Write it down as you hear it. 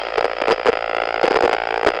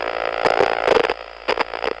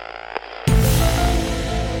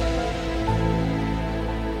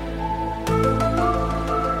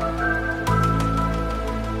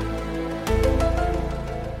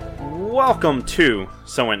Welcome to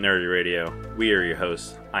Somewhat Nerdy Radio. We are your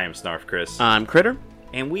hosts. I am Snarf Chris. I'm Critter.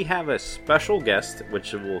 And we have a special guest,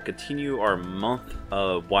 which will continue our month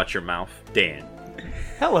of Watch Your Mouth, Dan.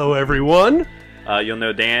 Hello, everyone. You'll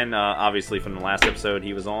know Dan, obviously, from the last episode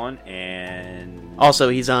he was on, and... Also,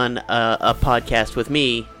 he's on a podcast with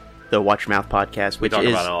me, the Watch Your Mouth podcast, which we talk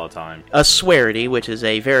is about it all the time. a swearity, which is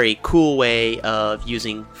a very cool way of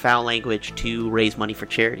using foul language to raise money for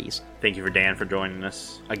charities. Thank you for Dan for joining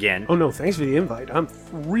us again. Oh, no, thanks for the invite. I'm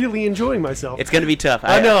really enjoying myself. It's going to be tough.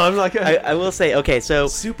 I know, I'm like... I will say, okay, so...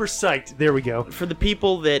 super psyched. There we go. For the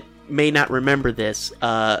people that may not remember this,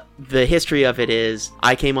 the history of it is,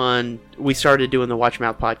 I came on, we started doing the Watch Your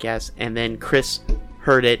Mouth podcast, and then Chris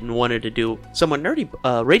heard it and wanted to do Somewhat Nerdy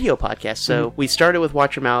radio podcast. So we started with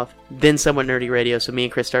Watch Your Mouth, then Somewhat Nerdy Radio. So me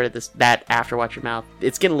and Chris started that after Watch Your Mouth.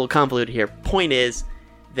 It's getting a little convoluted here. Point is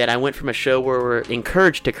that I went from a show where we're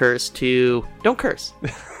encouraged to curse to don't curse.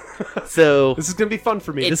 So this is going to be fun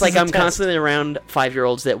for me. It's this like is a I'm test. constantly around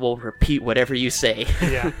 5-year-olds that will repeat whatever you say.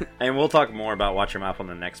 Yeah. And we'll talk more about Watch Your Mouth on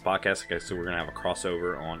the next podcast. Okay, so we're going to have a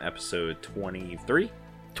crossover on episode 23.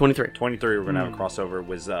 23. 23, we're going to have a crossover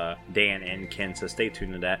with Dan and Ken, so stay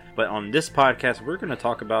tuned to that. But on this podcast, we're going to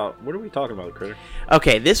talk about... What are we talking about, Critter?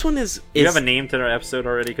 Okay, this one is... Do you have a name to our episode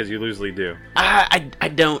already? Because you usually do. I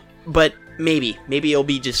don't, but maybe. Maybe it'll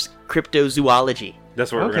be just cryptozoology.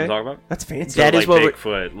 That's what we're going to talk about? That's fancy. That is what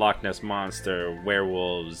Bigfoot, Loch Ness Monster,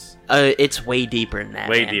 werewolves. It's way deeper than that.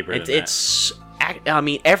 Way man. deeper than that. It's I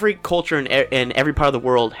mean, every culture in every part of the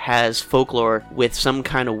world has folklore with some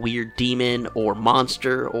kind of weird demon or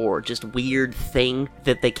monster or just weird thing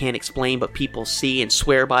that they can't explain, but people see and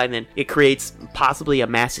swear by, and then it creates possibly a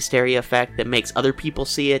mass hysteria effect that makes other people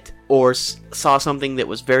see it or saw something that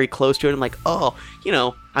was very close to it and like, oh,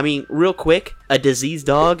 I mean, real quick, a diseased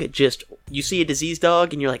dog, you see a diseased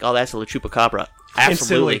dog and you're like, oh, that's a La Chupacabra.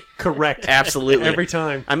 Absolutely. Instantly correct. Absolutely. Every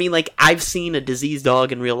time. I mean, like, I've seen a diseased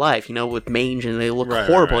dog in real life, with mange, and they look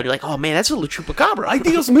horrible, and you're like, oh, man, that's a La Chupacabra. Ay,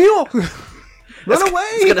 Dios mío! Run away!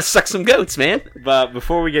 It's gonna suck some goats, man. But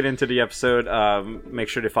before we get into the episode, make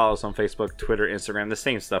sure to follow us on Facebook, Twitter, Instagram, the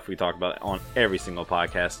same stuff we talk about on every single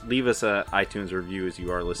podcast. Leave us an iTunes review as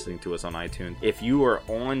you are listening to us on iTunes. If you are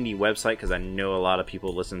on the website, because I know a lot of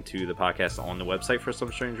people listen to the podcast on the website for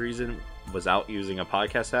some strange reason, without using a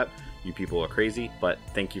podcast app, you people are crazy, but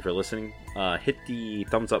thank you for listening. Hit the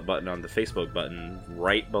thumbs up button on the Facebook button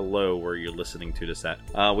right below where you're listening to this at.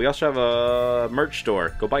 We also have a merch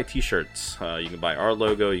store. Go buy t-shirts. You can buy our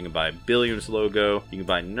logo. You can buy Billions logo. You can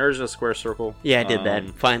buy Nerds in a Square Circle. Yeah, I did that,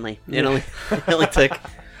 finally. It only took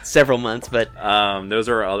several months, but... those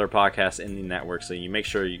are our other podcasts in the network, so you make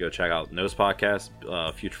sure you go check out those podcasts.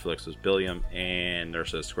 Future Flicks was Billiam, and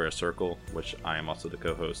Nerds in a Square Circle, which I am also the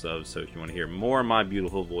co-host of, so if you want to hear more of my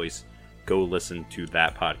beautiful voice, go listen to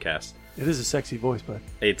that podcast. It is a sexy voice, bud.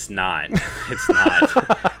 It's not. It's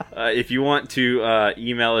not. If you want to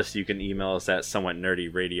email us, you can email us at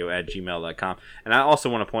somewhatnerdyradio@gmail.com. And I also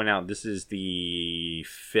want to point out, this is the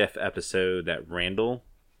 5th episode that Randall...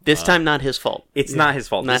 This time, not his fault. It's not his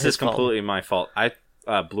fault. Not this his is completely my fault. I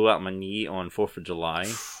blew out my knee on 4th of July.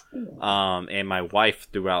 And my wife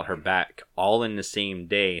threw out her back all in the same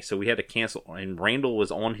day, so we had to cancel, and Randall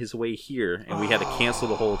was on his way here, and we had to cancel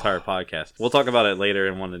the whole entire podcast. We'll talk about it later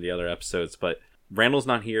in one of the other episodes, but Randall's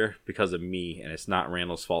not here because of me, and it's not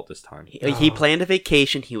Randall's fault this time. He planned a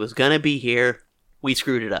vacation. He was gonna be here. We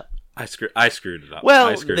screwed it up. I screwed it up. Well,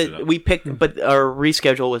 it up. we picked, but our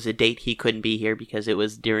reschedule was a date he couldn't be here because it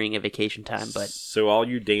was during a vacation time. But so all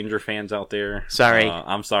you Danger fans out there, sorry,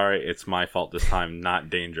 I'm sorry. It's my fault this time, not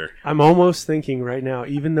Danger. I'm almost thinking right now,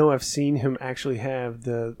 even though I've seen him actually have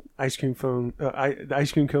the ice cream phone, the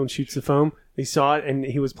ice cream cone shoots the foam. He saw it and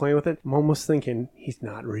he was playing with it. I'm almost thinking he's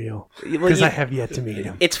not real because I have yet to meet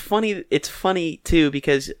him. It's funny. It's funny too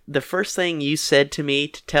because the first thing you said to me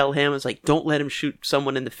to tell him was like, "Don't let him shoot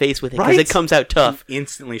someone in the face with it because it comes out tough." He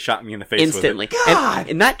instantly shot me in the face. Instantly, with it. God!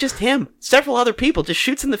 And not just him. Several other people just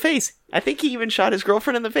shoots in the face. I think he even shot his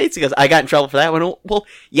girlfriend in the face. He goes, "I got in trouble for that one." Well,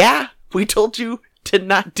 yeah, we told you to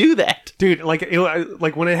not do that, dude. Like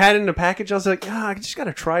when it had it in the package, I was like, I just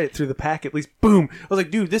gotta try it through the pack at least. Boom! I was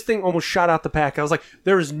like, dude, this thing almost shot out the pack. I was like,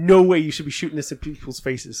 there is no way you should be shooting this in people's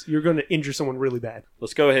faces. You're going to injure someone really bad.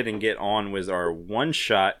 Let's go ahead and get on with our one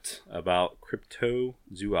shot about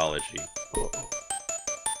cryptozoology.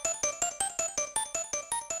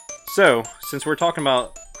 So, since we're talking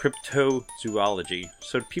about cryptozoology,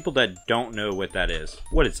 so people that don't know what that is,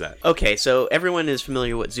 what is that? Okay, so everyone is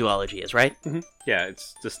familiar with what zoology is, right? Mm-hmm. Yeah,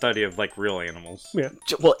 it's the study of like real animals. Yeah.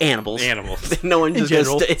 Well, animals. Animals. No one just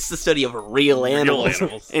general. it's the study of real animals. Real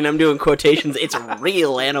animals. And I'm doing quotations. It's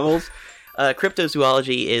real animals.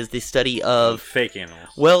 Cryptozoology is the study of... Fake animals.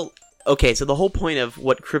 Well, okay, so the whole point of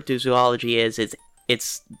what cryptozoology is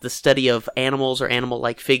it's the study of animals or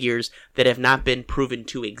animal-like figures that have not been proven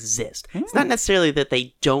to exist. It's not necessarily that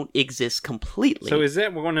they don't exist completely. So is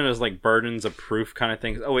that one of those like burdens of proof kind of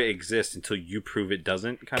things? Oh, it exists until you prove it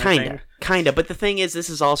doesn't kind of thing? Kinda. But the thing is, this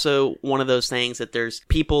is also one of those things that there's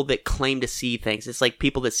people that claim to see things. It's like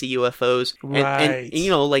people that see UFOs. Right. And you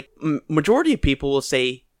know, like, majority of people will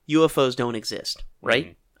say UFOs don't exist, right?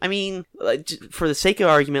 Mm-hmm. I mean, for the sake of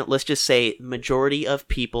argument, let's just say majority of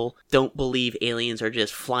people don't believe aliens are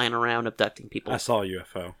just flying around abducting people. I saw a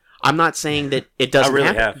UFO. I'm not saying that it doesn't I really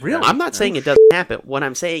happen. have. Really? I'm not saying it doesn't happen. What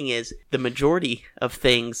I'm saying is the majority of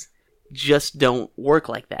things just don't work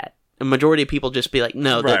like that. The majority of people just be like,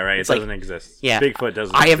 no. Right. It it's like, doesn't exist. Yeah. Bigfoot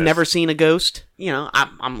doesn't I have exist. never seen a ghost. You know,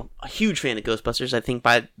 I'm a huge fan of Ghostbusters. I think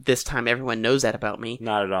by this time everyone knows that about me.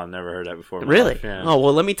 Not at all. Never heard that before. in my Really? life, yeah. Oh,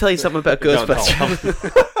 well, let me tell you something about No,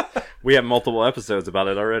 Ghostbusters. We have multiple episodes about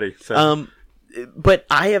it already. So. But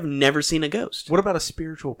I have never seen a ghost. What about a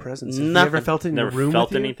spiritual presence? Have you Nothing. ever felt it in Never your room felt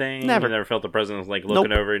with you? anything. Never. You never felt the presence like looking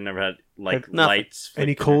Nope. over. You never had like Nothing. lights.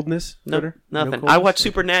 Any flickering. coldness? Nothing. No I coldness? watch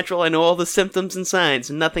Supernatural. I know all the symptoms and signs,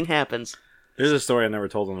 and nothing happens. There's a story I never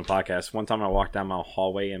told on the podcast. One time I walked down my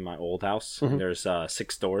hallway in my old house. There's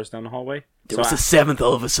 6 doors down the hallway. There was a seventh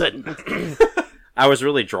all of a sudden. I was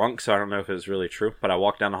really drunk, so I don't know if it was really true. But I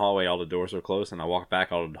walked down the hallway, all the doors were closed, and I walked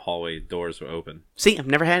back, all the hallway doors were open. See, I've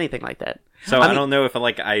never had anything like that. So I I mean- don't know if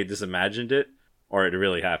I just imagined it or it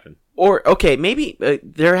really happened. Or, okay, maybe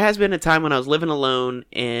there has been a time when I was living alone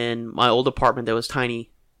in my old apartment that was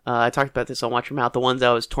tiny. I talked about this on Watch Your Mouth, the ones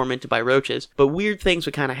I was tormented by roaches. But weird things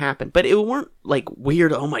would kind of happen. But it weren't like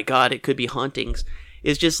weird, oh my god, it could be hauntings.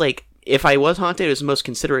 It's just like, if I was haunted, it was the most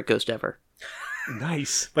considerate ghost ever.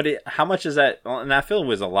 Nice. But how much is that? And I feel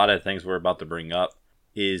with a lot of things we're about to bring up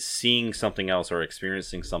is seeing something else or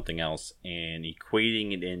experiencing something else and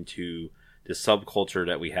equating it into the subculture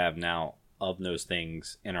that we have now of those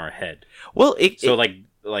things in our head. Well,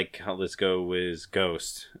 Like let's go with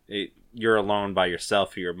Ghost. You're alone by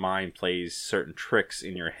yourself. Your mind plays certain tricks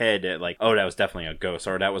in your head that like, oh, that was definitely a ghost,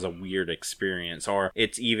 or that was a weird experience, or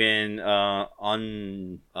it's even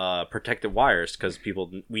unprotected wires because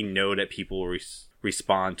we know that people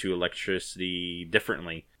respond to electricity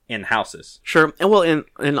differently in houses. Sure. And well,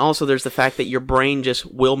 and also there's the fact that your brain just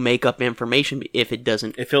will make up information if it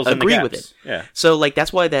doesn't It fills in the agree gaps. with it. Yeah. So, like,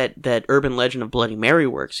 that's why that urban legend of Bloody Mary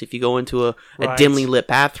works. If you go into a Right. dimly lit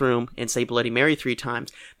bathroom and say Bloody Mary 3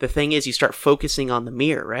 times, the thing is you start focusing on the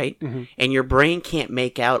mirror, right? Mm-hmm. And your brain can't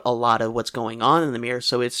make out a lot of what's going on in the mirror,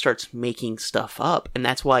 so it starts making stuff up. And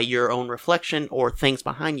that's why your own reflection or things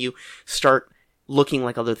behind you start looking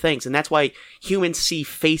like other things. And that's why humans see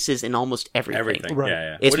faces in almost everything. Everything. Right.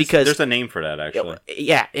 Yeah. It's because- there's a name for that actually.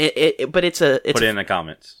 Yeah, but it's Put it in the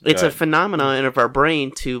comments. Go it's a ahead. phenomenon of our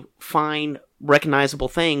brain to find recognizable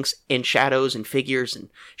things in shadows and figures and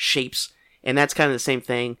shapes, and that's kind of the same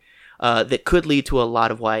thing that could lead to a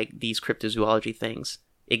lot of why these cryptozoology things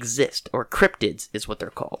exist, or cryptids is what they're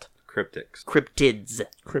called. Cryptics. Cryptids.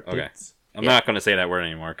 Cryptids. Okay. I'm Yeah. not going to say that word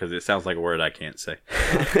anymore because it sounds like a word I can't say.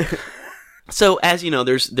 So, as you know,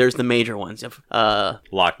 there's the major ones of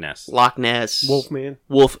Loch Ness. Loch Ness, Wolfman.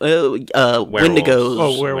 Wendigos, Oh,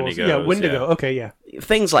 werewolves. Wendigos, Yeah, Wendigo. yeah. Okay, yeah.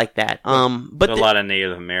 things like that. But a lot of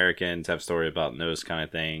Native Americans have stories about those kind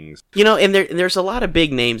of things. you know, and there's a lot of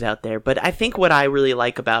big names out there, but I think what I really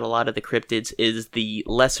like about a lot of the cryptids is the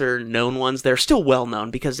lesser known ones. They're still well known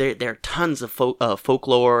because there are tons of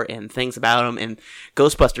folklore and things about them. And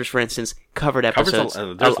Ghostbusters, for instance, covered episodes.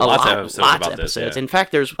 There's lots of episodes about this, yeah. In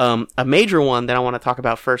fact, there's a major one that I want to talk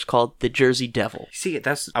about first called the Jersey Devil. See, I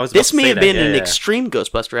was. This about to may say have that. been Yeah, an yeah. extreme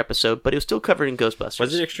Ghostbuster episode, but it was still covered in Ghostbusters.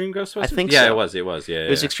 Was it Extreme Ghostbusters? I think yeah, so. it was. It was. Yeah, It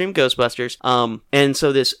was Extreme Ghostbusters. And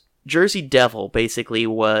so this Jersey Devil basically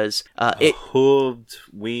was hooved,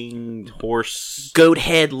 winged horse. goat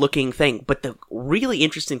head looking thing. But the really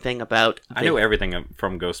interesting thing about I know everything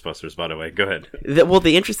from Ghostbusters, by the way. Go ahead.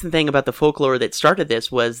 the interesting thing about the folklore that started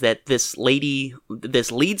this was that this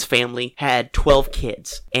Leeds family had 12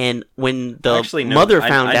 kids, and when the Actually, no, mother I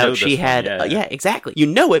found know out she this one, had yeah. yeah, exactly, you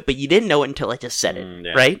know it, but you didn't know it until I just said it,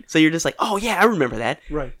 yeah. right? So you're just like, oh yeah, I remember that.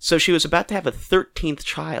 Right. So she was about to have a 13th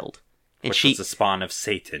child, and Which she was the spawn of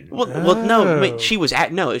Satan. Well, no, Oh. but she was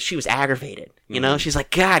she was aggravated. You know, she's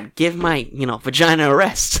like, God, give my vagina a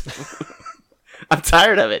rest. I'm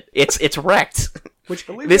tired of it. It's wrecked. Which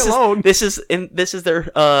leave This me alone. is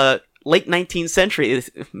their late 19th century.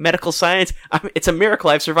 Medical science, it's a miracle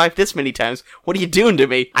I've survived this many times. What are you doing to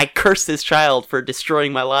me? I curse this child for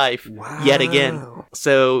destroying my life yet again.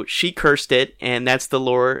 So she cursed it, and that's the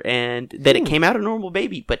lore, and that it came out a normal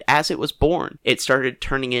baby, but as it was born, it started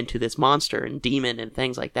turning into this monster and demon and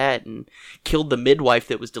things like that, and killed the midwife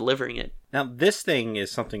that was delivering it. Now, this thing is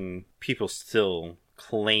something people still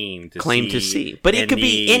claim to see. But it could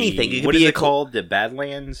be anything. It could what be is it called? The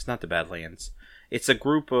Badlands? Not the Badlands. It's a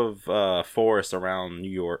group of forests around New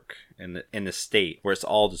York in the state where it's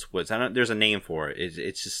all just woods. There's a name for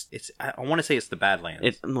it. I want to say it's the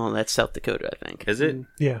Badlands. Well, that's South Dakota, I think. Is it?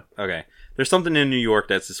 Yeah. Okay. There's something in New York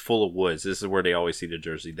that's just full of woods. This is where they always see the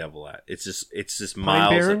Jersey Devil at. It's just miles.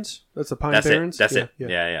 Pine Barrens? That's the Pine Barrens? That's it.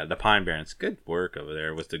 Yeah. The Pine Barrens. Good work over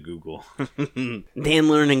there with the Google. Dan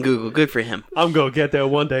learning Google. Good for him. I'm going to get there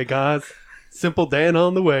one day, guys. Simple Dan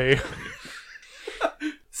on the way.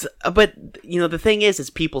 So, but, the thing is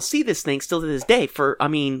people see this thing still to this day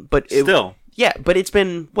Yeah, but it's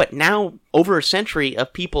been, now over a century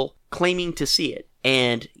of people claiming to see it.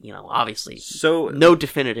 And, obviously, no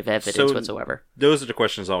definitive evidence whatsoever. Those are the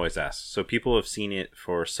questions always asked. So people have seen it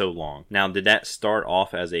for so long. Now, did that start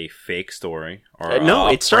off as a fake story? Or no,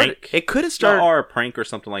 it started. It could have started. Or a prank or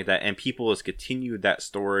something like that. And people has continued that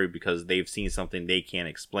story because they've seen something they can't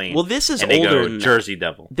explain. Well, this is and older they go, than Jersey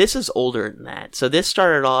Devil. This is older than that. So this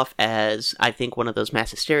started off as, I think, one of those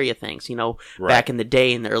mass hysteria things. Back in the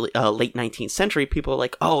day, in the early late 19th century, people were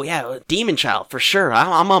like, "Oh yeah, demon child for sure.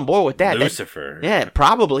 I'm on board with that." Lucifer. Yeah,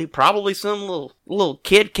 probably some little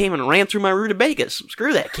kid came and ran through my rutabagas.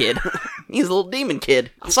 Screw that kid. He's a little demon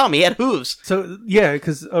kid. I saw him. He had hooves. So yeah,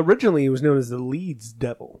 because originally it was known as the Leeds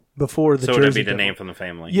Devil before the Jersey Devil. So it'd be the Devil. name from the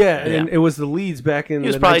family. Yeah, and it was the Leeds back in. He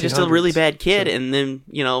was probably just a really bad kid, and then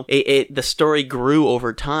the story grew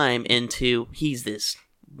over time into he's this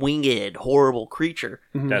winged, horrible creature.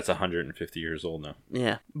 Mm-hmm. That's 150 years old now.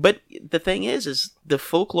 Yeah. But the thing is the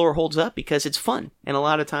folklore holds up because it's fun. And a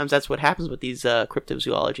lot of times that's what happens with these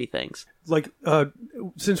cryptozoology things. Like,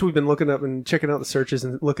 since we've been looking up and checking out the searches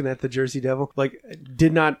and looking at the Jersey Devil,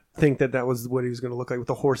 did not think that was what he was going to look like with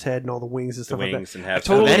the horse head and all the wings and stuff like that. And have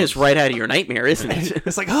that is right out of your nightmare, isn't it?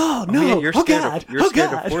 It's like, oh no, yeah, you're scared God, you're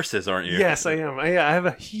scared of horses, aren't you? Yes, I am. I have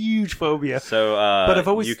a huge phobia. So, but I've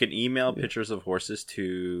always... you can email pictures of horses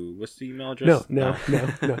to, what's the email address? No.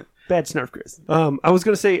 Bad snarf, Chris. I was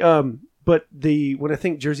going to say, but when I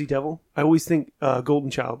think Jersey Devil, I always think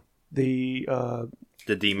Golden Child.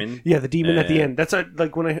 The demon? Yeah, the demon at the end. That's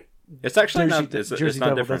when I... It's actually Jersey, not. It's Jersey not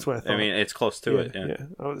Devil, different. that's what I thought. I mean, it's close to it. Yeah.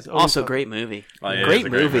 Also, great movie. Oh, yeah, great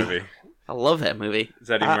it's a movie. I love that movie. Is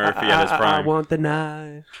Eddie Murphy at his prime? I want the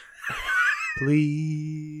knife,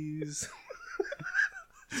 please.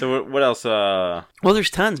 So what else? Well, there's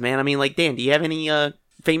tons, man. I mean, Dan, do you have any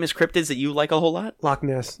famous cryptids that you like a whole lot? Loch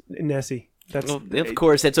Ness, Nessie. Of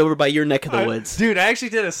course, that's over by your neck of the woods. Dude, I actually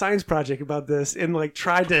did a science project about this and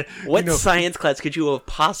tried to... What science class could you have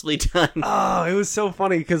possibly done? Oh, it was so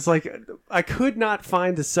funny because I could not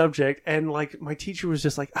find the subject and my teacher was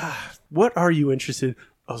just like, what are you interested in?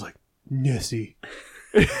 I was like, Nessie.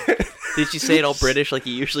 Did you say it all British like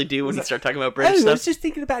you usually do when you start talking about British stuff? I was just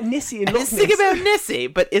thinking about Nessie. I was thinking about Nessie,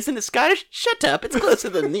 but isn't it Scottish? Shut up, it's closer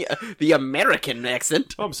than the American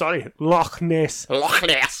accent. Oh, I'm sorry, Loch Ness. Loch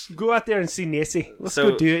Ness. Go out there and see Nessie. Let's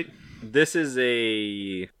go do it. This is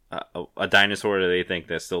a dinosaur that they think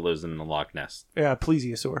that still lives in the Loch Ness. Yeah,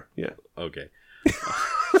 plesiosaur. Yeah. Okay.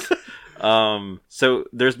 So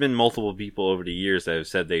there's been multiple people over the years that have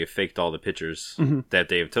said they have faked all the pictures that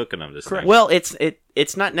they have taken of this thing. Well,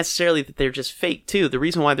 it's not necessarily that they're just fake too. The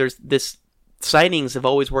reason why there's this sightings have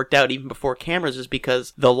always worked out even before cameras is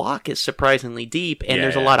because the loch is surprisingly deep and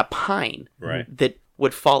there's a lot of pine that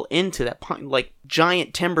would fall into that pine,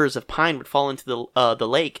 giant timbers of pine would fall into the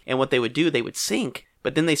lake, and what they would do, they would sink.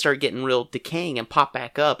 But then they start getting real decaying and pop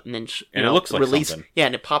back up, and then it looks like release. Something. Yeah,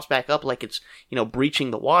 and it pops back up like it's breaching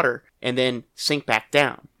the water, and then sink back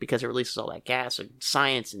down because it releases all that gas and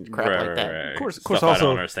science and crap like that. Of course, Stuff also, I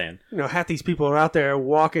don't understand. Half these people are out there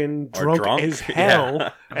walking drunk as hell.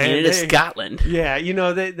 Yeah. And it is Scotland. Yeah,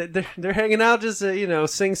 they're hanging out just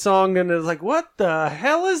sing song, and it's like, what the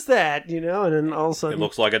hell is that? And then all of a sudden it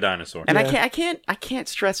looks like a dinosaur. And I can't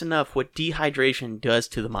stress enough what dehydration does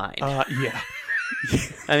to the mind. Yeah.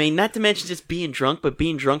 I mean, not to mention just being drunk, but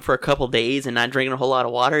being drunk for a couple days and not drinking a whole lot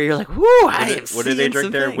of water, you're like, whoo, what do they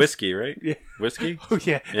drink there? Things. Whiskey, right? Yeah. Anything Oh,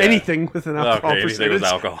 yeah. Anything with an alcohol anything with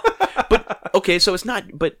alcohol. But, okay, so it's not,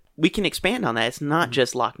 but we can expand on that. It's not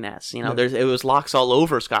just Loch Ness. It was lochs all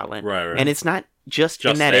over Scotland. Right. And it's not just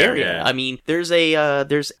in that there, area. yeah. I mean, there's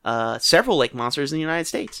several lake monsters in the United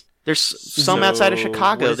States. There's some outside of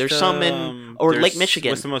Chicago. There's some in Lake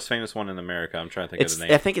Michigan. What's the most famous one in America? I'm trying to think of the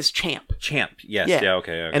name. I think it's Champ. Champ. Yes. Yeah.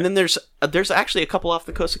 Okay. And then there's actually a couple off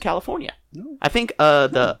the coast of California. I think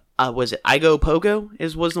was it Igo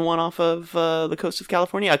Pogo was the one off of the coast of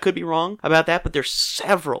California. I could be wrong about that, but there's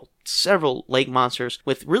several lake monsters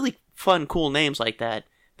with really fun, cool names like that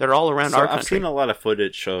are all around our country. I've seen a lot of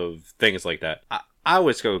footage of things like that. I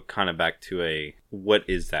always go kind of back to what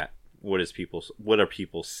is that? What are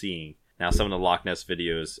people seeing? Now, some of the Loch Ness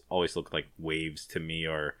videos always look like waves to me,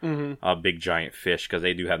 or a big giant fish, because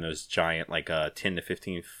they do have those giant, 10 to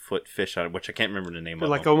 15 foot fish, which I can't remember the name of.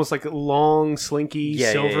 Like almost like long, slinky,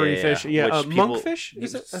 silvery fish. Yeah, monkfish,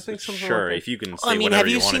 is it? I think something sure, like that. if you can say whatever have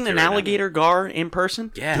you want seen to an right alligator gar in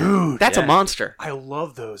person? Yeah. Dude, that's a monster. I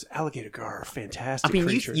love those. Alligator gar are fantastic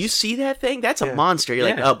creatures. you see that thing? That's a monster. You're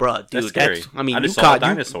like, oh, bro, dude, that's scary. I just saw a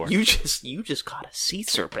dinosaur. You just caught a sea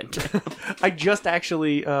serpent. I just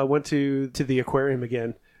actually went to the aquarium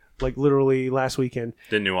again, like literally last weekend.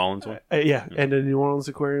 The New Orleans one? And the New Orleans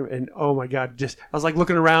aquarium, and oh my god, I was like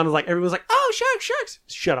looking around, and like everyone's like, oh, sharks!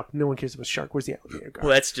 Shut up, no one cares about shark. Where's the alligator gar?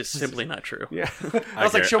 Well, that's just simply not true. Yeah. I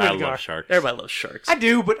was like, show me the gar. Love sharks. Everybody loves sharks. I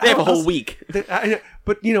do, but they have a whole week. But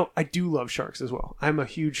I do love sharks as well. I'm a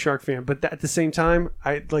huge shark fan, but at the same time,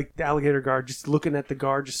 I like the alligator gar. Just looking at the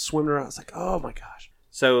gar, just swimming around, I was like, oh my gosh.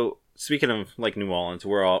 So, speaking of New Orleans,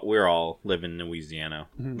 we're all living in Louisiana.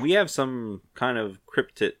 Mm-hmm. We have some kind of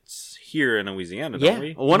cryptids here in Louisiana, don't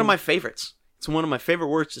we? One of my favorites. It's one of my favorite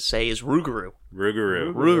words to say is rougarou.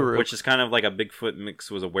 Rougarou. Which is kind of like a Bigfoot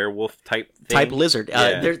mixed with a werewolf type thing. Type lizard.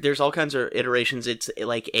 Yeah. There's all kinds of iterations. It's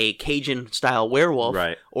like a Cajun-style werewolf,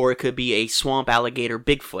 right? Or it could be a swamp alligator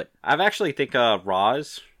Bigfoot. I've actually think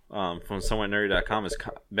Roz from SomewhatNerdy.com has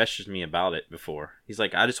messaged me about it before. He's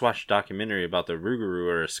like, I just watched a documentary about the rougarou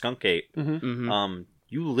or a skunk ape. Mm-hmm.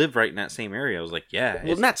 You live right in that same area. I was like, yeah.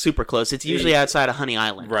 Well, not super close. It's usually outside of Honey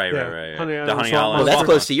Island. Right. Honey the Honey Island. Well, that's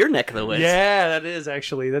close to your neck of the woods. Yeah, that is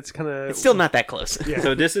actually. That's kind of. It's still not that close. Yeah.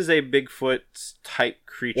 So this is a Bigfoot type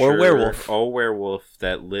creature or werewolf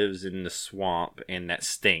that lives in the swamp and that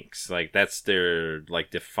stinks. Like that's their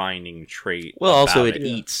defining trait. Well, also it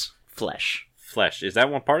eats flesh. Is that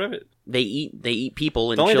one part of it? They eat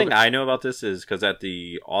people and the only children. thing I know about this is because at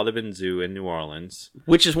the Audubon Zoo in New Orleans,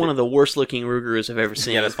 which is one of the worst looking rougarous I've ever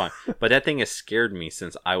seen. Yeah, that's fine. But that thing has scared me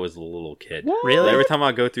since I was a little kid. What? Really? Every time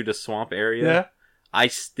I go through the swamp area, I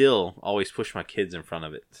still always push my kids in front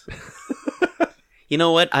of it. You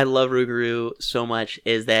know what? I love rougarou so much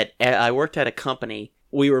is that I worked at a company.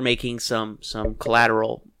 We were making some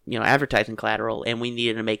collateral, advertising collateral, and we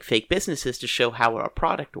needed to make fake businesses to show how our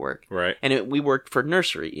product worked. Right. And we worked for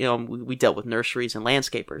nursery. We dealt with nurseries and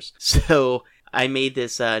landscapers. So I made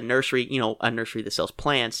this nursery, a nursery that sells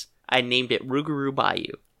plants. I named it Rougarou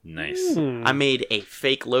Bayou. Nice. I made a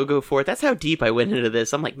fake logo for it. That's how deep I went into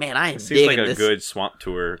this. I'm like, man, I am Seems digging like a this. good swamp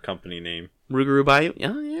tour company name. Rougarou Bayou?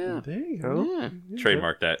 Yeah. There you go. Yeah.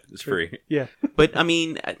 Trademark that. It's free. Yeah. But, I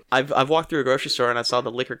mean, I've walked through a grocery store and I saw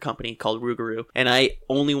the liquor company called Rougarou, and I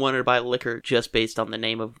only wanted to buy liquor just based on the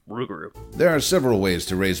name of Rougarou. There are several ways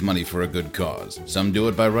to raise money for a good cause. Some do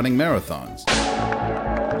it by running marathons.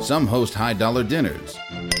 Some host high-dollar dinners.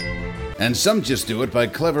 And some just do it by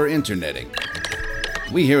clever interneting.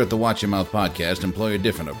 We here at the Watch Your Mouth podcast employ a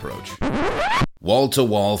different approach.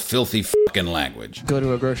 Wall-to-wall, filthy fucking language. Go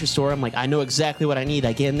to a grocery store, I'm like, I know exactly what I need.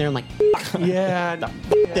 I get in there, I'm like, yeah,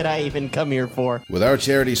 did I even come here for? With our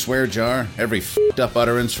charity swear jar, every fucked up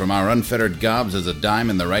utterance from our unfettered gobs is a dime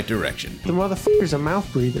in the right direction. The motherfucker's a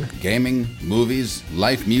mouth breather. Gaming, movies,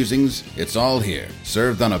 life musings, it's all here.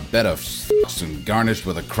 Served on a bed of fucks and garnished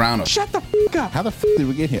with a crown of... Shut the fuck up! How the fuck did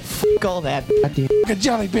we get here? Fuck all that goddamn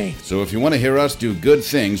jelly bean. So if you want to hear us do good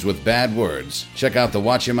things with bad words, check out the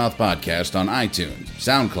Watch Your Mouth podcast on iTunes,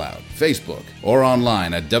 SoundCloud, Facebook, or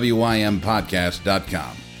online at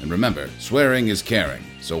WYMpodcast.com. And remember, swearing is caring,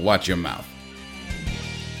 so watch your mouth.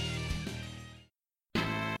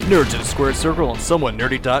 Nerds in a Squared Circle on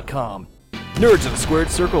SomewhatNerdy.com. Nerds in a Squared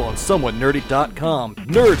Circle on SomewhatNerdy.com.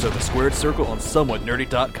 Nerds of the Squared Circle on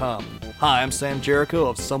SomewhatNerdy.com. Hi, I'm Sam Jericho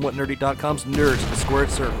of SomewhatNerdy.com's Nerds in the Squared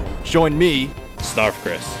Circle. Join me, Snarf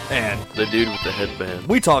Chris, and the dude with the headband.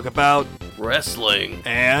 We talk about wrestling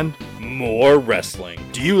and more wrestling.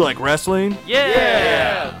 Do you like wrestling?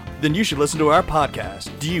 Yeah! Then you should listen to our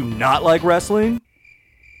podcast. Do you not like wrestling?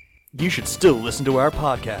 You should still listen to our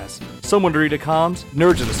podcast. SomewhatNerdy.com's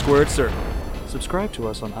Nerds in the Squared Circle. Subscribe to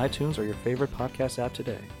us on iTunes or your favorite podcast app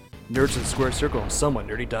today. Nerds in the Squared Circle on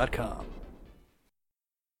SomewhatNerdy.com.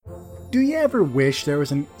 Do you ever wish there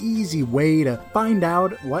was an easy way to find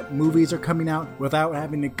out what movies are coming out without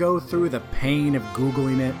having to go through the pain of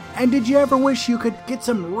Googling it? And did you ever wish you could get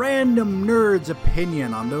some random nerd's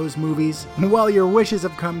opinion on those movies? Well, your wishes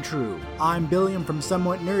have come true. I'm Billiam from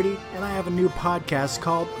Somewhat Nerdy, and I have a new podcast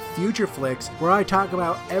called Future Flicks, where I talk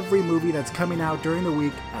about every movie that's coming out during the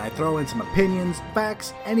week, and I throw in some opinions,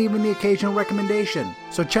 facts, and even the occasional recommendation.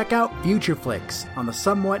 So check out Future Flicks on the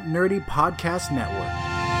Somewhat Nerdy Podcast Network.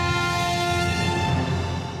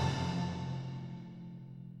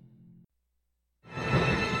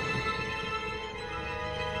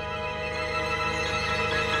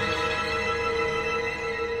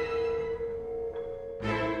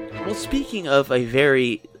 Well, speaking of a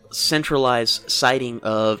very centralized sighting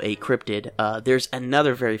of a cryptid, there's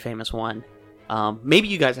another very famous one. Maybe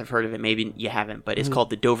you guys have heard of it, maybe you haven't, but it's called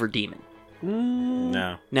the Dover Demon.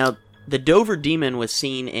 No. Now, the Dover Demon was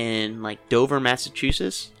seen in, like, Dover,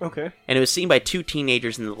 Massachusetts. Okay. And it was seen by two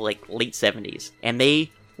teenagers in the, like, late 70s. And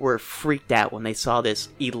they were freaked out when they saw this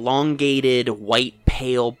elongated, white,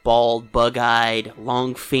 pale, bald, bug-eyed,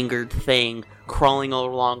 long-fingered thing crawling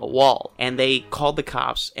along a wall. And they called the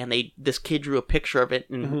cops, and this kid drew a picture of it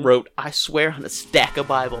and wrote, "I swear on a stack of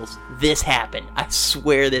Bibles, this happened. I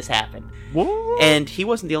swear this happened." What? And he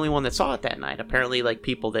wasn't the only one that saw it that night. Apparently, like,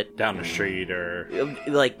 people that... Down the street or...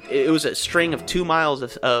 Like, it was a string of 2 miles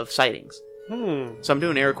of sightings. So I'm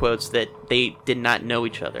doing air quotes that they did not know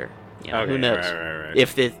each other. You know, Okay, who knows right.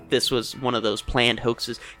 if this was one of those planned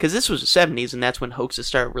hoaxes? Because this was the 70s, and that's when hoaxes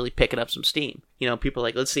started really picking up some steam. You know, people are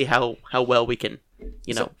like, let's see how well we can,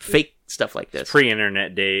 fake stuff like this.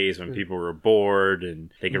 Pre-internet days when people were bored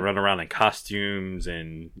and they could run around in costumes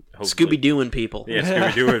and Scooby-Dooing people. Yeah,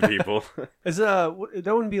 Scooby-Dooing people. Is that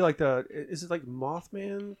wouldn't be like is it like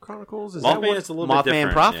Mothman Chronicles? Is Mothman that is a little bit Mothman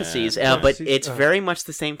different. Prophecies, Yeah. but it's very much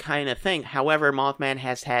the same kind of thing. However, Mothman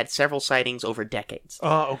has had several sightings over decades.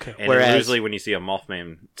 Oh, okay. And Whereas- usually when you see a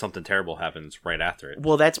Mothman, something terrible happens right after it.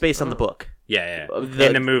 Well, that's based on the book. Yeah. The-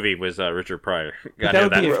 And the movie was Richard Pryor. But that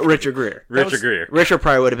would be Richard Greer. Richard Greer. Richard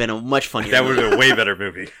Pryor would have been a much funnier That would movie. have been a way better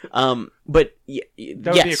movie. But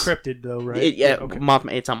That would be a cryptid, though, right? Okay.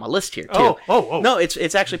 Mothman. It's on my list here too. Oh. No,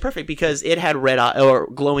 it's actually perfect because it had red eye or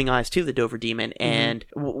glowing eyes too. The Dover Demon, and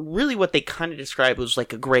really what they kind of described was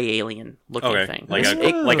like a gray alien looking thing. Like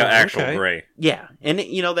an actual okay. gray. Yeah, and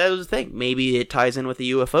that was the thing. Maybe it ties in with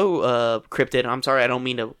the UFO cryptid. I'm sorry, I don't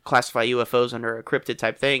mean to classify UFOs under a cryptid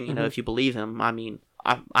type thing. You know, if you believe them, I mean,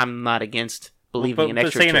 I'm not against believing in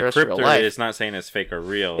But saying a extraterrestrial cryptid life. is not saying it's fake or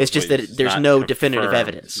real. It's just but that there's not no definitive confirmed.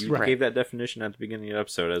 evidence. You Right. gave that definition at the beginning of the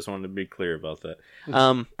episode. I just wanted to be clear about that.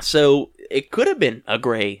 So it could have been a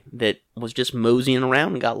gray that was just moseying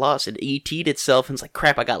around and got lost. It ET'd itself and it's like,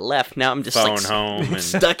 crap, I got left. Now I'm just Phone home and-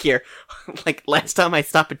 stuck here. Like last time I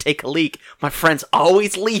stopped to take a leak, my friends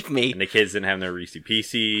always leave me. And the kids didn't have their Reese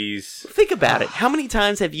Pieces. Think about it. How many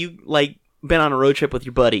times have you been on a road trip with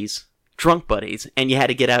your buddies? Drunk buddies, and you had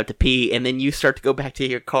to get out to pee, and then you start to go back to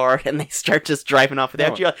your car, and they start just driving off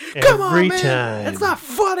without you. Like, come on, every man, time. that's not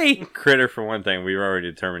funny. Critter, for one thing, we've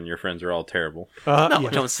already determined your friends are all terrible. No, Yeah.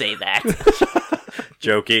 don't say that.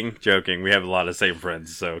 Joking. We have a lot of same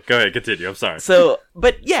friends, so go ahead, continue. I'm sorry. So,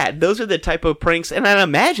 but yeah, those are the type of pranks, and I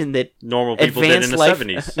imagine that Normal people did in the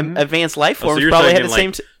 70s. Advanced life Oh, so forms you're probably had saying, the same.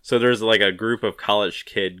 like, so there's like a group of college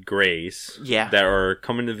kid grays that are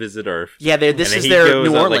coming to visit Earth. Yeah, this and is he their goes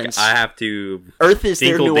New up, Orleans. Like, I have to. Earth is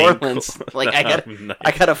their New dinkle-dinkle. Orleans. Like I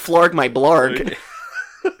Nice. gotta florg my blarg.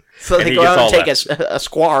 So And they he go gets out and all take a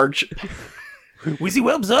squarge. Wizzy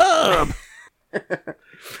Webs up!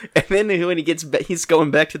 And then when he's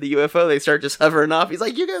going back to the UFO, they start just hovering off. He's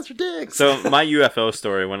like, "You guys are dicks." So my UFO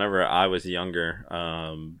story, whenever I was younger,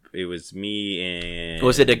 it was me and...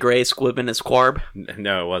 Was it a gray squib and a squarb?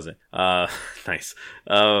 No, it wasn't. Nice.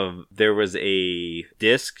 There was a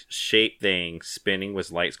disc-shaped thing spinning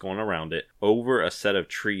with lights going around it over a set of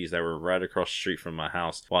trees that were right across the street from my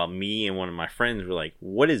house, while me and one of my friends were like,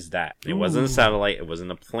 what is that? It wasn't a satellite, it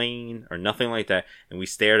wasn't a plane, or nothing like that, and we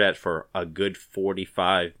stared at it for a good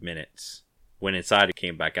 45 minutes. When inside, it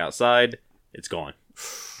came back outside, it's gone.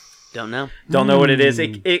 Don't know. Don't know what it is. I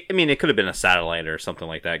mean, it could have been a satellite or something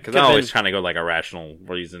like that. Because I Could've always been. trying to go like a rational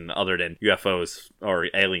reason other than UFOs or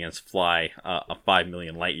aliens fly 5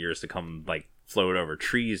 million light years to come like float over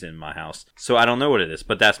trees in my house. So I don't know what it is,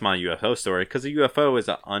 but that's my UFO story. Because a UFO is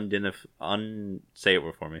an say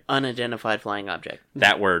it for me. Unidentified flying object.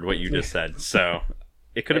 That word, what you just said. So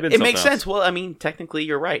it could have been. It something makes else. sense. Well, I mean, technically,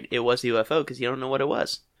 you're right. It was the UFO because you don't know what it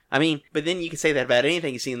was. I mean, but then you can say that about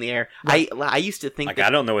anything you see in the air. I used to think Like, I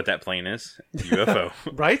don't know what that plane is. UFO.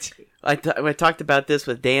 Right? I talked about this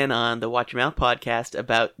with Dan on the Watch Your Mouth podcast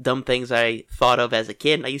about dumb things I thought of as a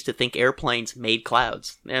kid. And I used to think airplanes made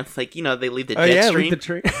clouds. And it's like, they leave the jet stream. Leave the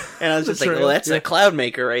train. And I was just The like, trail. well, that's a cloud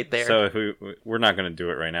maker right there. So if we're not going to do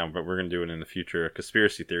it right now, but we're going to do it in the future.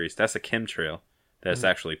 Conspiracy theories. That's a chemtrail that's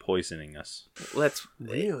actually poisoning us. Well, that's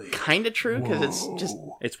Really? kind of true because it's just...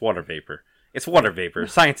 It's water vapor. It's water vapor.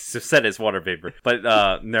 Scientists have said it's water vapor.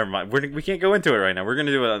 But never mind. We can't go into it right now. We're going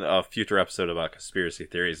to do a future episode about conspiracy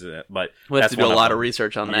theories. But We'll have that's to do a one lot them. of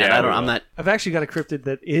research on that. Yeah, we I'm will. not... I've actually got a cryptid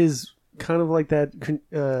that is kind of like that,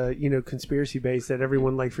 conspiracy based that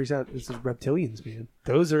everyone like freaks out. This is reptilians, man.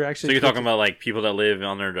 Those are So actually. you're talking about like people that live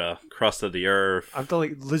under the crust of the earth. I'm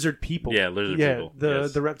talking like lizard people. Yeah, lizard people. The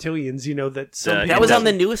Yes. the reptilians. That some The- people- That was on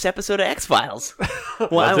the newest episode of X-Files.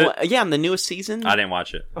 Was Yeah, on the newest season. I didn't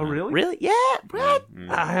watch it. Oh really? Really? Yeah, what?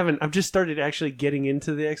 I haven't. I've just started actually getting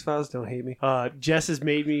into the X Files. Don't hate me. Jess has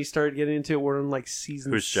made me start getting into it. We're on like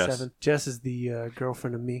season Who's Jess? 7. Jess is the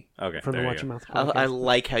girlfriend of me. Okay, From the there you Watch Your go. Mouth I podcast.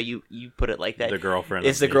 like how you put it like that. The girlfriend.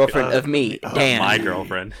 It's of the me. girlfriend of me, Dan. My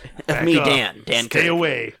girlfriend. Of me, Back off. Dan. Stay Kirk.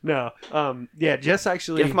 away. No. Yeah. Jess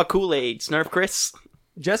actually. Get off my Kool-Aid, Snarf Chris.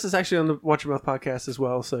 Jess is actually on the Watch Your Mouth podcast as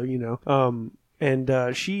well. So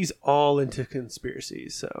and she's all into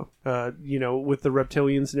conspiracies. So with the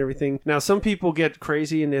reptilians and everything. Now some people get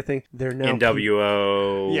crazy and they think they're now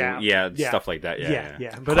NWO. Yeah. Stuff like that.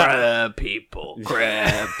 Yeah. But Crab people.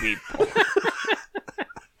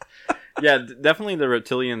 Yeah, definitely the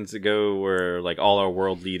reptilians go where like all our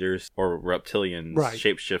world leaders or reptilians, Right.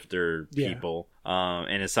 shapeshifter Yeah. people,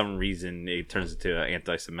 and for some reason it turns into an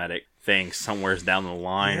anti-Semitic thing somewheres down the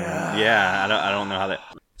line. Yeah. I don't know how that.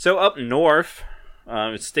 So up north,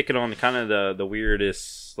 it's sticking on kind of the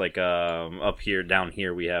weirdest. Like up here, down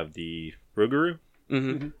here we have the Rougarou.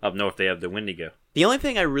 Mm-hmm. Up north they have the Wendigo. The only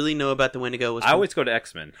thing I really know about the Wendigo was I always go to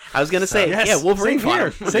X-Men. I was gonna say, Yes. yeah, Wolverine Same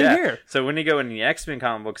here. farm. Same Yeah. here. So Wendigo in the X-Men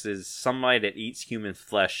comic books is somebody that eats human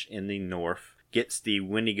flesh in the north, gets the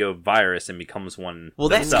Wendigo virus, and becomes one. Well,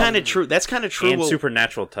 that's themselves. kind of true. That's kind of true. And Well,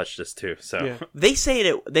 Supernatural touched this too. So Yeah. they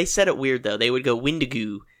said it weird though. They would go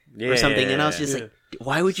Wendigo or something, and I was just Yeah. like,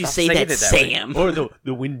 why would you Stop say saying that, it that way. Sam? Or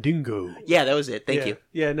the Wendigo. Yeah, that was it. Thank yeah. you.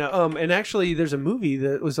 Yeah, no, and actually, there's a movie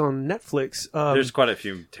that was on Netflix. there's quite a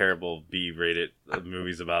few terrible B-rated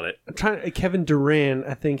movies about it. I'm trying. Kevin Durant,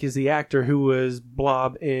 I think, is the actor who was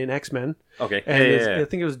Blob in X-Men. Okay, And yeah. I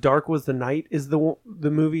think it was Dark Was the Night. Is the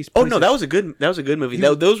movie? Oh no, that was a good movie.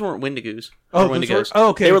 Those weren't Wendigos. Oh, Or those Wendigos. were- oh,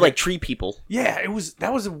 okay, They were okay. like tree people. Yeah, it was.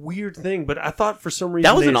 That was a weird thing, but I thought for some reason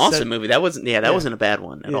That was they an had awesome said- movie. That wasn't. Yeah, that Yeah. wasn't a bad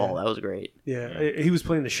one at Yeah. all. That was great. Yeah, he was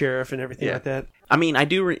playing the sheriff and everything Yeah. like that. I mean, I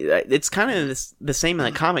do. It's kind of the same in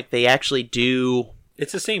the comic. They actually do.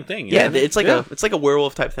 It's the same thing. Yeah, isn't it? it's like a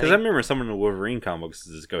werewolf type thing. Because I remember some of the Wolverine comic books.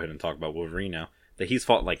 Let's go ahead and talk about Wolverine now. That he's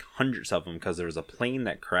fought like hundreds of them because there was a plane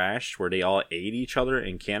that crashed where they all ate each other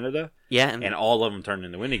in Canada, Yeah, and all of them turned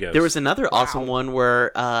into Wendigos. there was another awesome one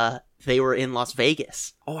where they were in Las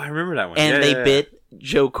Vegas I remember that one. and Yeah, they yeah, yeah. bit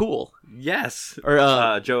Joe Cool Yes, or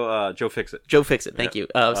Joe Fix-It. Joe Fix-It. Thank you.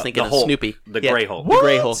 I was thinking the of Hulk. Snoopy, The Yeah. Grey Hulk. The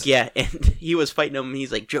Grey Hulk. Yeah, and he was fighting him. And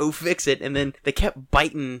he's like Joe Fix-It, and then they kept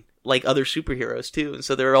biting like other superheroes too, and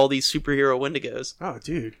so there are all these superhero Wendigos. Oh,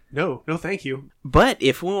 dude, no, thank you. But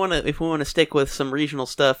if we want to stick with some regional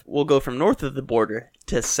stuff, we'll go from north of the border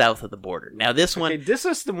to south of the border. Now this one, Okay, this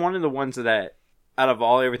is one of the ones that, out of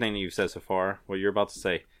everything that you've said so far, what you're about to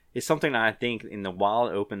say, is something that I think in the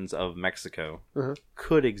wild opens of Mexico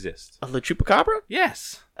could exist. a La Chupacabra?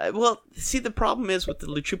 Yes. Well, see, the problem is with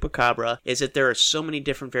the La Chupacabra is that there are so many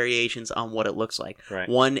different variations on what it looks like. Right.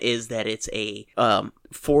 One is that it's a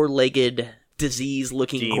four-legged,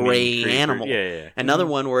 disease-looking Demon gray creature. animal. Yeah. Another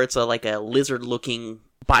one where it's like a lizard-looking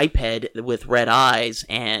biped with red eyes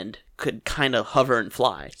and could kind of hover and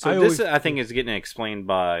fly. So I this, always- I think, is getting explained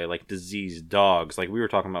by like diseased dogs, like we were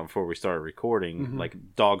talking about before we started recording. Mm-hmm.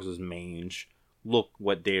 Like dogs with mange. Look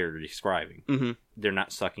what they're describing. Mhm. They're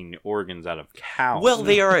not sucking the organs out of cows. Well,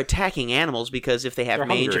 they are attacking animals because if they have They're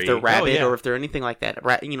mange, hungry. if they're rabid, yeah. or if they're anything like that.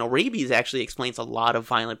 Rabies actually explains a lot of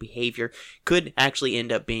violent behavior. Could actually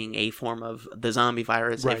end up being a form of the zombie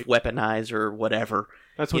virus if Right. weaponized or whatever.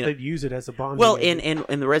 That's what You know- they'd use it as a bond. Well,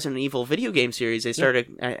 in the Resident Evil video game series, they started,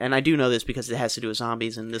 and I do know this because it has to do with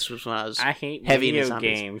zombies, and this was when I was I hate heavy into video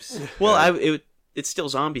zombies. games. Well, it's still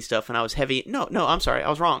zombie stuff, and I was heavy. No, I'm sorry, I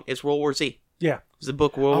was wrong. It's World War Z. yeah, was the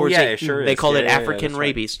book World War yeah, Z. it sure They is. called it Yeah, African that's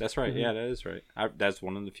rabies. Right. That's right. Yeah, that is right. That's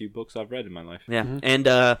one of the few books I've read in my life. Yeah, and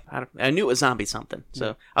I knew it was zombie something.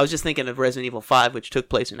 So I was just thinking of Resident Evil 5, which took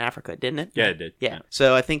place in Africa, didn't it? Yeah, it did. Yeah.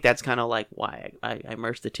 So I think that's kind of like why I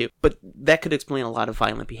merged the two. But that could explain a lot of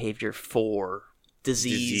violent behavior for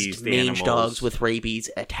diseased mange animals. dogs with rabies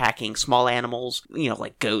attacking small animals,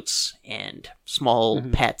 like goats and small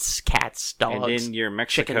pets, cats, dogs. And then your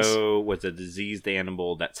Mexico chickens. was a diseased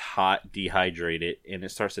animal that's hot, dehydrated, and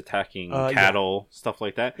it starts attacking Yeah. cattle, stuff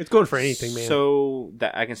like that. It's going for anything, man. So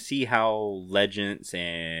that I can see how legends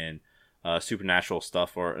and supernatural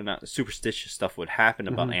stuff or not superstitious stuff would happen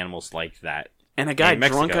about animals like that. And a guy in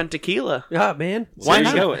Mexico. drunk on tequila. Yeah, man. Why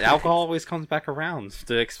not? there you go. Alcohol always comes back around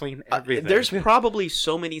to explain everything. There's probably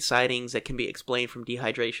so many sightings that can be explained from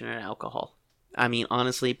dehydration and alcohol. I mean,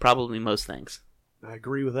 honestly, probably most things. I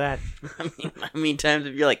agree with that. I mean, times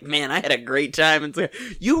if you're like, man, I had a great time, and like,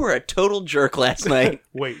 you were a total jerk last night.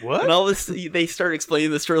 Wait, what? And all this, they start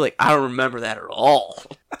explaining the story like, I don't remember that at all.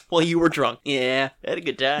 Well, you were drunk. Yeah, I had a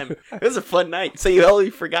good time. It was a fun night. So you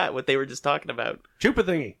already forgot what they were just talking about. Chupa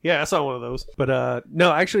thingy. Yeah, I saw one of those. But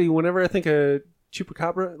no, actually, whenever I think of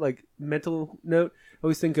Chupacabra, like mental note, I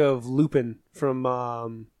always think of Lupin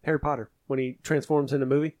from Harry Potter when he transforms in a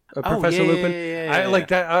movie. Professor Lupin. I like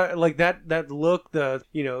that. I like that look. The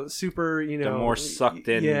super. the more sucked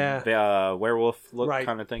in, werewolf look Right.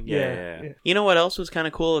 kind of thing. Yeah. You know what else was kind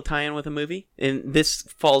of cool to tie in with a movie? And this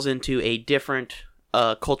falls into a different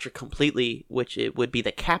culture completely, which it would be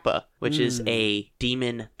the Kappa, which is a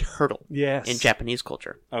demon turtle Yes. in Japanese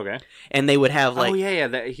culture. Okay. And they would have like,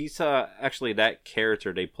 That he's actually that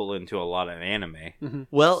character they pull into a lot of anime.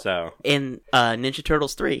 well, So in Ninja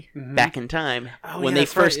Turtles 3, back in time, Oh, when yeah, they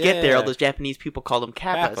that's right, first get there, all yeah. those Japanese people call them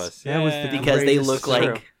Kappas. Kappas. That was the Because they greatest look part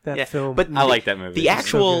like of that film. But I like that movie. the It's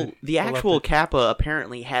actual good. the I loved actual it. Kappa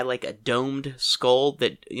apparently had like a domed skull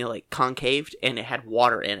that like concaved, and it had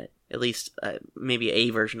water in it. At least maybe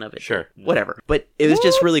a version of it. Sure. Whatever. But it was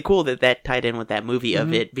just really cool that tied in with that movie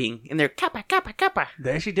of it being in there. Kappa, Kappa, Kappa.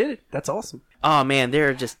 They actually did it. That's awesome. Oh man, there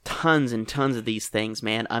are just tons and tons of these things,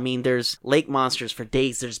 man. I mean, there's lake monsters for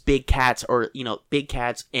days. There's big cats, or big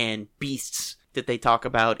cats and beasts that they talk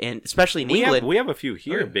about, and especially in England. we have a few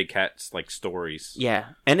here. Big cats like stories.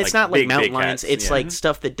 Yeah, and it's Like not like big, mountain big lions. cats, It's yeah. like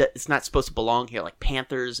stuff that it's not supposed to belong here, like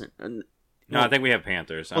panthers and No, I think we have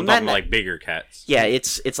panthers. I'm Well, talking not- about like bigger cats. yeah,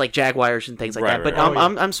 it's like jaguars and things like Right, that. But right,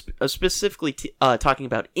 right. I'm specifically talking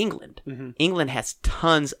about England. England has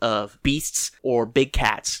tons of beasts or big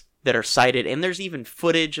cats that are sighted, and there's even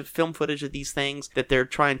film footage of these things that they're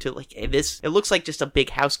trying to like. It looks like just a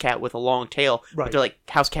big house cat with a long tail, Right. but they're like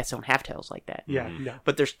house cats don't have tails like that. Yeah. No.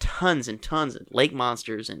 But there's tons and tons of lake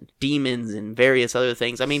monsters and demons and various other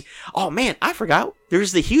things. I mean, oh man, I forgot.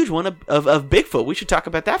 There's the huge one of Bigfoot. We should talk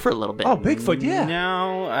about that for a little bit. Oh, Bigfoot. Yeah.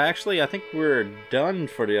 No, actually, I think we're done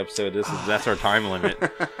for the episode. That's our time limit.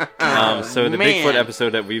 So the man. Bigfoot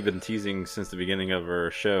episode that we've been teasing since the beginning of our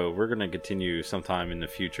show, we're gonna continue sometime in the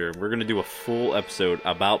future. We're gonna do a full episode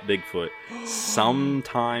about Bigfoot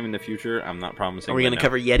sometime in the future. I'm not promising. Are we when going to now.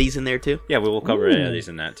 cover Yetis in there too? Yeah, we will cover Eddies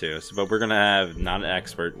in that too. So, but we're gonna have not an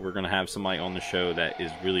expert. We're gonna have somebody on the show that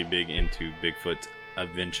is really big into Bigfoot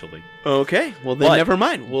eventually. Okay, well then But- never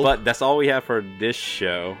mind. But that's all we have for this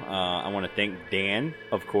show. I want to thank Dan,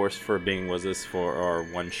 of course, for being with us for our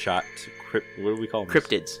one-shot what do we call them?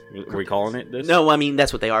 Cryptids. Are we calling it this? No, I mean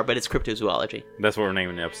that's what they are, but it's cryptozoology. That's what we're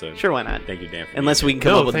naming the episode. Sure, why not? Thank you, Dan. For Unless we being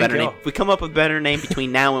can come No, up with a thank better name. y'all. If we come up with a better name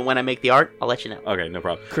between now and when I make the art, I'll let you know. here. Okay, no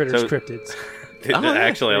problem. Critters, So- cryptids.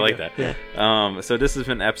 Actually, I There like you that. go. So this has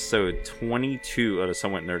been episode 22 of the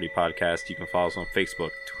Somewhat Nerdy Podcast. You can follow us on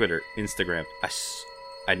Facebook, Twitter, Instagram.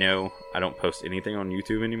 I know I don't post anything on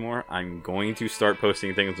YouTube anymore. I'm going to start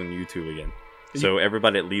posting things on YouTube again. So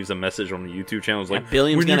everybody that leaves a message on the YouTube channel is like, Yeah,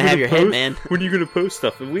 Billiam's "When you gonna have your head, post- man." When are you gonna post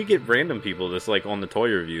stuff?" And we get random people that's like on the toy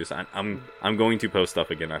reviews. I'm going to post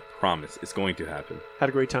stuff again. I promise. It's going to happen. Had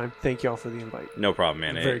a great time. Thank y'all for the invite. No problem,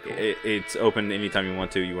 man. Very cool. It's open anytime you want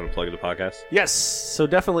to. You want to plug the podcast? Yes, so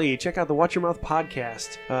definitely check out the Watch Your Mouth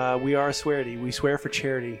podcast. We are a swearity. We swear for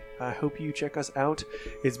charity. I hope you check us out.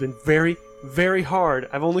 It's been very, very hard.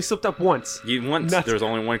 I've only slipped up once. There's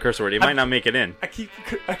only one curse word. It might not make it in. I keep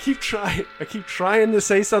trying. I keep trying to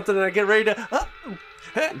say something, and I get ready to.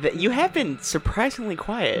 You have been surprisingly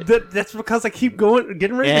quiet. That's because I keep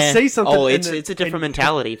getting ready to say something. Oh, and it's a different and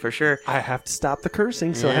mentality for sure. I have to stop the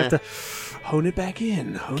cursing, so I have to. Hone it back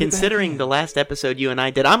in. Considering the last episode you and I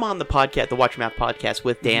did, I'm on the podcast, the Watch Your Mouth podcast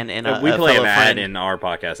with Dan and we a play fellow an ad friend. in our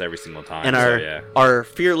podcast every single time. And so, our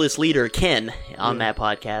fearless leader Ken on that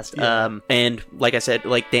podcast, and like I said,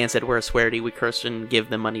 like Dan said, we're a swearity. We curse and give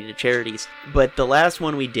the money to charities. But the last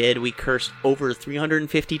one we did, we cursed over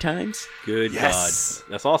 350 times. Good Yes.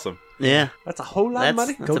 God, that's awesome. Yeah, That's a whole lot of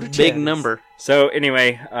money. that's Go a to big charities. number. So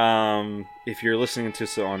anyway, if you're listening to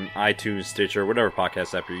us on iTunes, Stitcher, whatever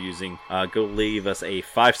podcast app you're using, go leave us a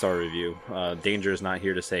 5-star review. Danger is not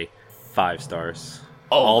here to say 5 stars.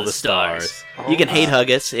 All the stars. You can hate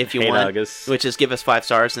hug us if you Hate want, hug us. which is give us 5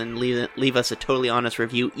 stars and leave us a totally honest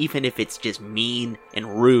review, even if it's just mean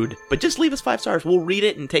and rude. But just leave us 5 stars. We'll read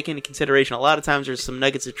it and take into consideration. A lot of times there's some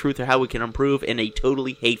nuggets of truth or how we can improve in a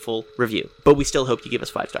totally hateful review. But we still hope you give us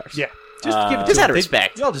 5 stars. Yeah. Just give it to Just out them. of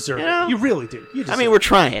respect. Y'all deserve You know? it. You really do. You I deserve mean, we're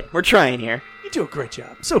trying. We're trying here. You do a great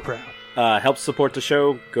job. I'm so proud. Help support the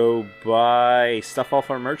show. Go buy stuff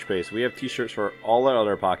off our merch page. We have t-shirts for all our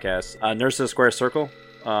other podcasts. Nerds in the Square Circle,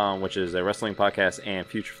 which is a wrestling podcast, and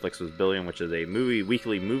Future Flicks with Billion, which is a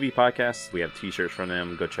weekly movie podcast. We have t-shirts from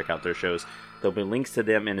them. Go check out their shows. There'll be links to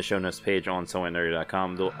them in the show notes page on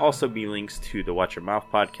somewhatnerdy.com. There'll also be links to the Watch Your Mouth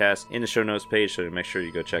podcast in the show notes page, so make sure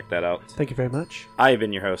you go check that out. Thank you very much. I have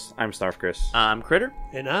been your host. I'm Snarf Chris. I'm Critter.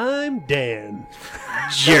 And I'm Dan.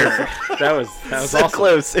 Sure. That was so awesome.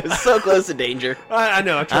 close. It was so close to danger. I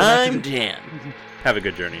know. I tried not I'm to Dan. Have a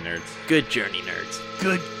good journey, nerds. Good journey, nerds.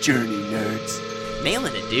 Good journey, nerds.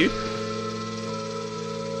 Nailing it, dude.